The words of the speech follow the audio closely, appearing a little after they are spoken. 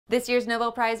This year's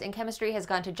Nobel Prize in Chemistry has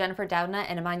gone to Jennifer Doudna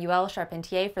and Emmanuelle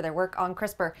Charpentier for their work on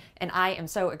CRISPR, and I am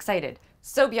so excited.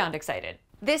 So beyond excited.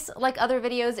 This, like other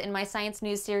videos in my science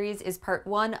news series, is part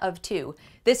 1 of 2.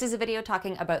 This is a video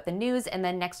talking about the news, and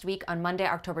then next week on Monday,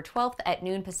 October 12th at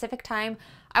noon Pacific time,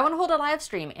 I want to hold a live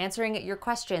stream answering your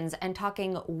questions and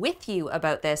talking with you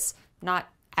about this, not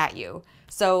at you.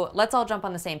 So let's all jump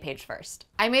on the same page first.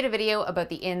 I made a video about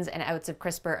the ins and outs of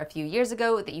CRISPR a few years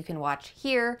ago that you can watch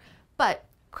here, but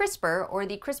CRISPR, or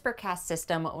the CRISPR-Cas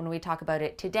system when we talk about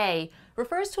it today,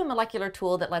 refers to a molecular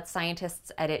tool that lets scientists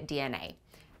edit DNA.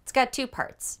 It's got 2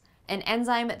 parts: an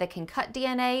enzyme that can cut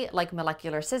DNA, like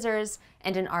molecular scissors,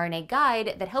 and an RNA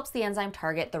guide that helps the enzyme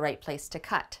target the right place to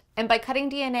cut. And by cutting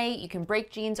DNA, you can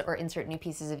break genes or insert new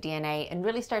pieces of DNA and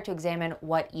really start to examine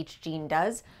what each gene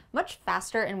does much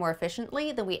faster and more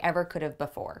efficiently than we ever could have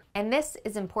before. And this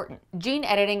is important. Gene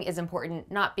editing is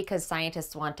important not because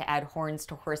scientists want to add horns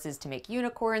to horses to make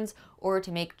unicorns or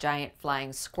to make giant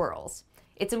flying squirrels.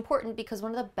 It's important because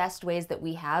one of the best ways that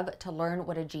we have to learn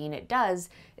what a gene does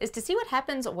is to see what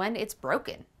happens when it's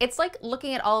broken. It's like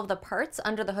looking at all of the parts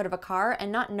under the hood of a car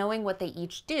and not knowing what they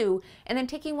each do, and then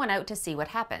taking one out to see what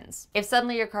happens. If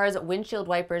suddenly your car's windshield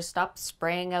wipers stop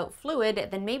spraying out fluid,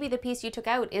 then maybe the piece you took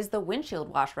out is the windshield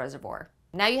wash reservoir.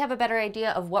 Now you have a better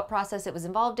idea of what process it was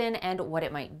involved in and what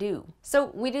it might do. So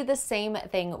we do the same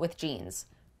thing with genes.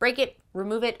 Break it,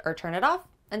 remove it, or turn it off,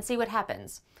 and see what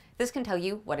happens. This can tell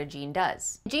you what a gene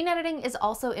does. Gene editing is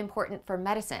also important for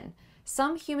medicine.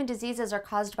 Some human diseases are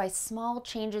caused by small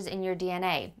changes in your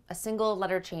DNA, a single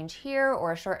letter change here,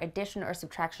 or a short addition or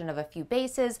subtraction of a few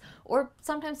bases, or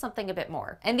sometimes something a bit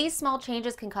more. And these small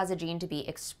changes can cause a gene to be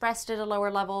expressed at a lower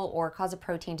level or cause a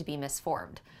protein to be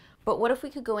misformed. But what if we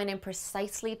could go in and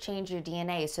precisely change your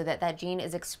DNA so that that gene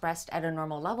is expressed at a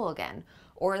normal level again,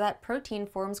 or that protein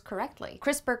forms correctly?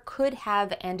 CRISPR could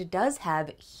have and does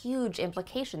have huge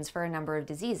implications for a number of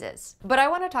diseases. But I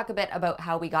want to talk a bit about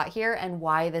how we got here and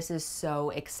why this is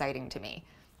so exciting to me.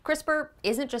 CRISPR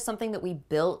isn't just something that we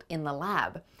built in the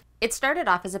lab. It started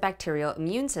off as a bacterial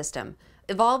immune system,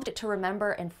 evolved to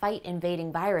remember and fight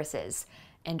invading viruses.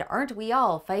 And aren't we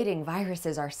all fighting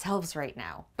viruses ourselves right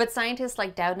now? But scientists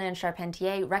like Doudna and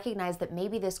Charpentier recognized that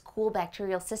maybe this cool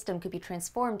bacterial system could be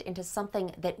transformed into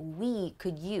something that we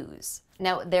could use.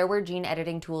 Now, there were gene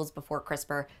editing tools before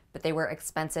CRISPR, but they were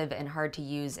expensive and hard to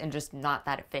use and just not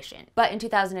that efficient. But in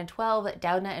 2012,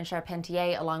 Doudna and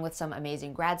Charpentier, along with some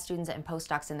amazing grad students and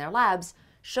postdocs in their labs,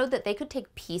 showed that they could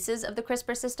take pieces of the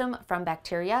CRISPR system from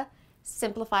bacteria,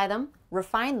 simplify them,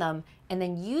 refine them, and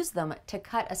then use them to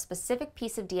cut a specific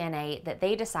piece of DNA that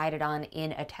they decided on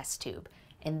in a test tube.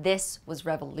 And this was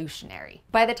revolutionary.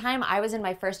 By the time I was in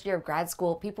my first year of grad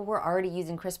school, people were already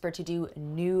using CRISPR to do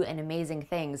new and amazing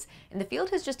things, and the field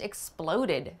has just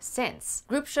exploded since.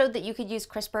 Groups showed that you could use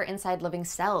CRISPR inside living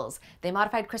cells. They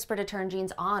modified CRISPR to turn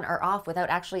genes on or off without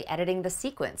actually editing the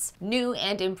sequence. New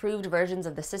and improved versions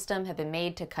of the system have been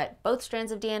made to cut both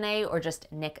strands of DNA or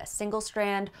just nick a single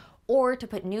strand, or to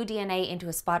put new DNA into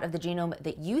a spot of the genome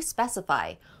that you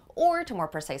specify, or to more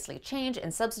precisely change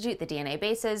and substitute the DNA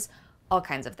bases, all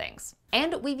kinds of things.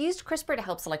 And we've used CRISPR to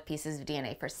help select pieces of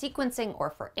DNA for sequencing or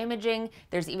for imaging.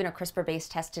 There's even a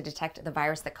CRISPR-based test to detect the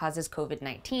virus that causes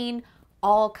COVID-19,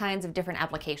 all kinds of different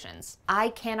applications. I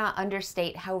cannot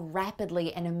understate how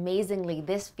rapidly and amazingly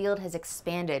this field has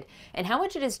expanded and how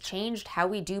much it has changed how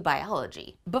we do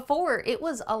biology. Before, it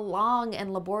was a long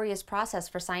and laborious process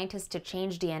for scientists to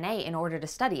change DNA in order to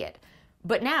study it.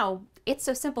 But now, it's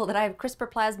so simple that I have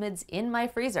CRISPR plasmids in my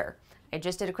freezer. I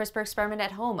just did a CRISPR experiment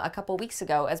at home a couple weeks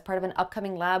ago as part of an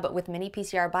upcoming lab with Mini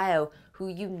PCR Bio, who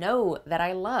you know that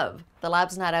I love. The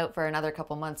lab's not out for another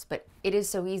couple months, but it is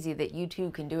so easy that you too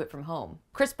can do it from home.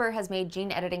 CRISPR has made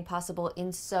gene editing possible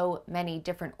in so many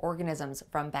different organisms,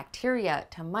 from bacteria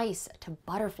to mice to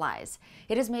butterflies.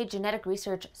 It has made genetic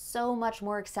research so much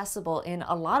more accessible in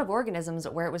a lot of organisms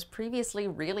where it was previously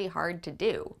really hard to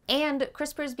do. And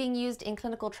CRISPR is being used in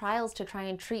clinical trials to try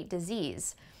and treat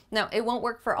disease. Now, it won't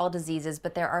work for all diseases,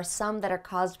 but there are some that are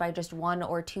caused by just 1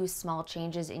 or 2 small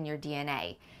changes in your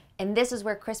DNA. And this is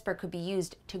where CRISPR could be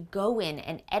used to go in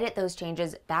and edit those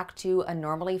changes back to a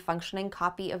normally functioning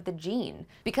copy of the gene.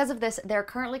 Because of this, there are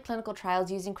currently clinical trials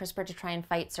using CRISPR to try and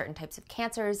fight certain types of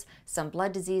cancers, some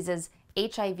blood diseases,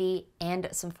 HIV, and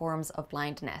some forms of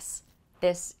blindness.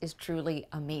 This is truly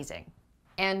amazing.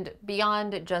 And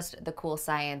beyond just the cool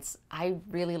science, I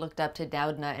really looked up to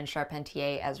Doudna and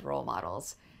Charpentier as role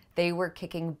models. They were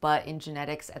kicking butt in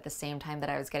genetics at the same time that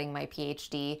I was getting my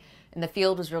PhD, and the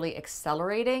field was really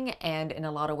accelerating, and in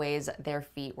a lot of ways, their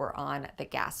feet were on the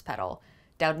gas pedal.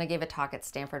 Doudna gave a talk at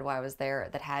Stanford while I was there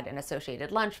that had an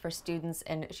associated lunch for students,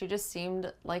 and she just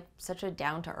seemed like such a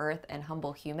down-to-earth and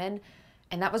humble human.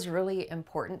 And that was really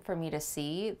important for me to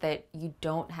see, that you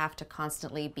don't have to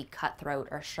constantly be cutthroat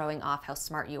or showing off how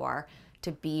smart you are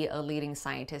to be a leading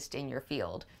scientist in your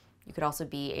field. You could also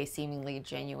be a seemingly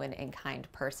genuine and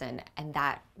kind person, and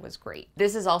that was great.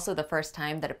 This is also the first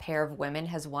time that a pair of women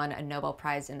has won a Nobel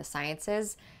Prize in the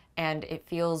sciences, and it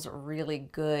feels really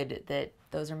good that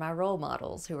those are my role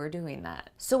models who are doing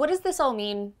that. So what does this all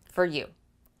mean for you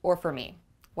or for me?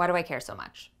 Why do I care so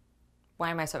much? Why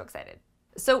am I so excited?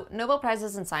 So Nobel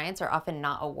Prizes in science are often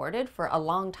not awarded for a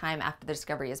long time after the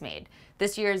discovery is made.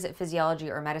 This year's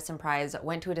Physiology or Medicine Prize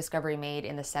went to a discovery made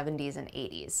in the 70s and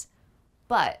 80s.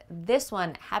 But this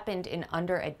one happened in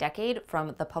under a decade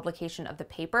from the publication of the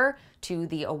paper to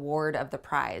the award of the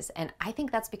prize. And I think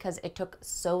that's because it took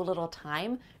so little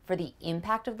time for the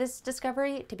impact of this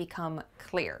discovery to become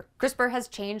clear. CRISPR has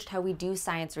changed how we do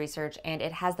science research, and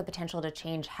it has the potential to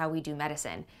change how we do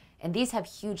medicine. And these have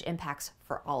huge impacts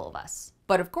for all of us.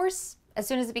 But of course, as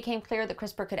soon as it became clear that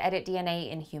CRISPR could edit DNA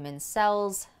in human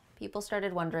cells, people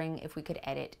started wondering if we could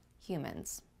edit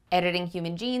humans. Editing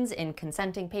human genes in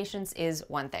consenting patients is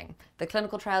one thing. The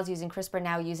clinical trials using CRISPR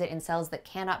now use it in cells that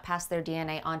cannot pass their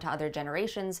DNA on to other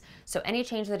generations, so any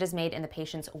change that is made in the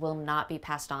patients will not be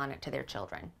passed on to their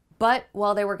children. But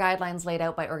while there were guidelines laid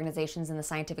out by organizations in the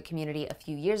scientific community a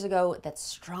few years ago that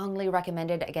strongly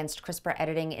recommended against CRISPR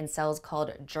editing in cells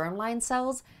called germline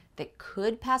cells that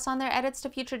could pass on their edits to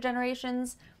future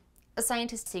generations, a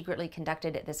scientist secretly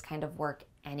conducted this kind of work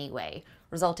anyway,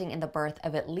 resulting in the birth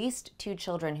of at least 2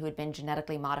 children who had been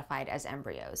genetically modified as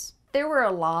embryos. There were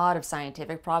a lot of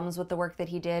scientific problems with the work that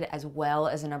he did, as well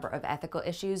as a number of ethical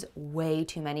issues, way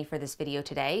too many for this video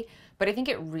today, but I think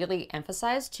it really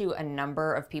emphasized to a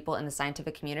number of people in the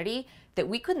scientific community that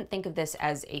we couldn't think of this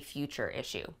as a future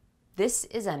issue. This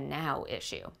is a now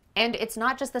issue. And it's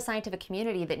not just the scientific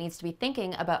community that needs to be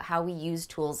thinking about how we use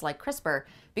tools like CRISPR,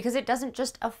 because it doesn't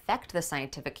just affect the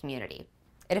scientific community.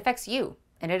 It affects you,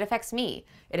 and it affects me.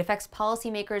 It affects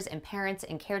policymakers and parents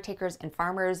and caretakers and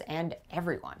farmers and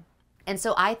everyone. And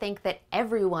so I think that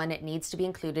everyone needs to be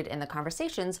included in the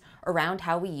conversations around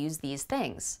how we use these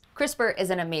things. CRISPR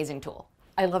is an amazing tool.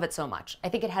 I love it so much. I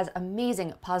think it has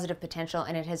amazing positive potential,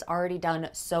 and it has already done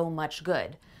so much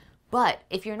good. But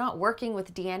if you're not working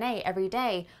with DNA every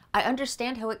day, I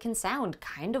understand how it can sound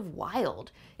kind of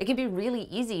wild. It can be really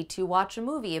easy to watch a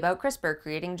movie about CRISPR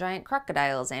creating giant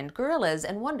crocodiles and gorillas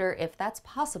and wonder if that's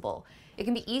possible. It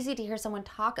can be easy to hear someone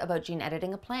talk about gene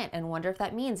editing a plant and wonder if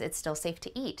that means it's still safe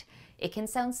to eat. It can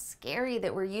sound scary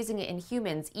that we're using it in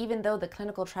humans, even though the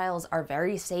clinical trials are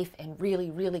very safe and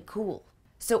really, really cool.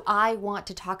 So I want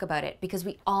to talk about it because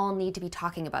we all need to be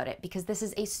talking about it, because this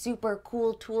is a super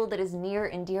cool tool that is near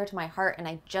and dear to my heart, and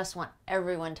I just want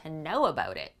everyone to know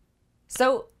about it.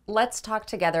 So let's talk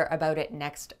together about it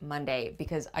next Monday,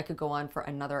 because I could go on for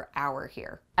another hour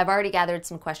here. I've already gathered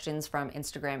some questions from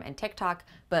Instagram and TikTok,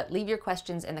 but leave your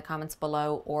questions in the comments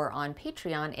below or on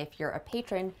Patreon if you're a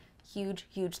patron. Huge,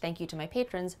 huge thank you to my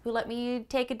patrons who let me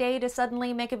take a day to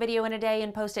suddenly make a video in a day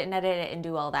and post it and edit it and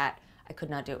do all that. I could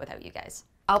not do it without you guys.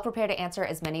 I'll prepare to answer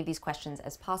as many of these questions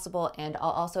as possible, and I'll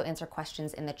also answer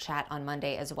questions in the chat on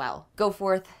Monday as well. Go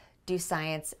forth, do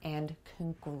science, and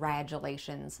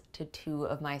congratulations to 2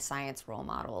 of my science role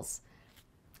models.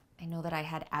 I know that I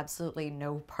had absolutely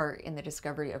no part in the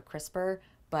discovery of CRISPR,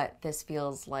 but this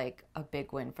feels like a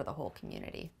big win for the whole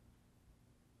community.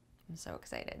 I'm so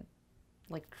excited,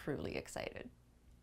 like truly excited.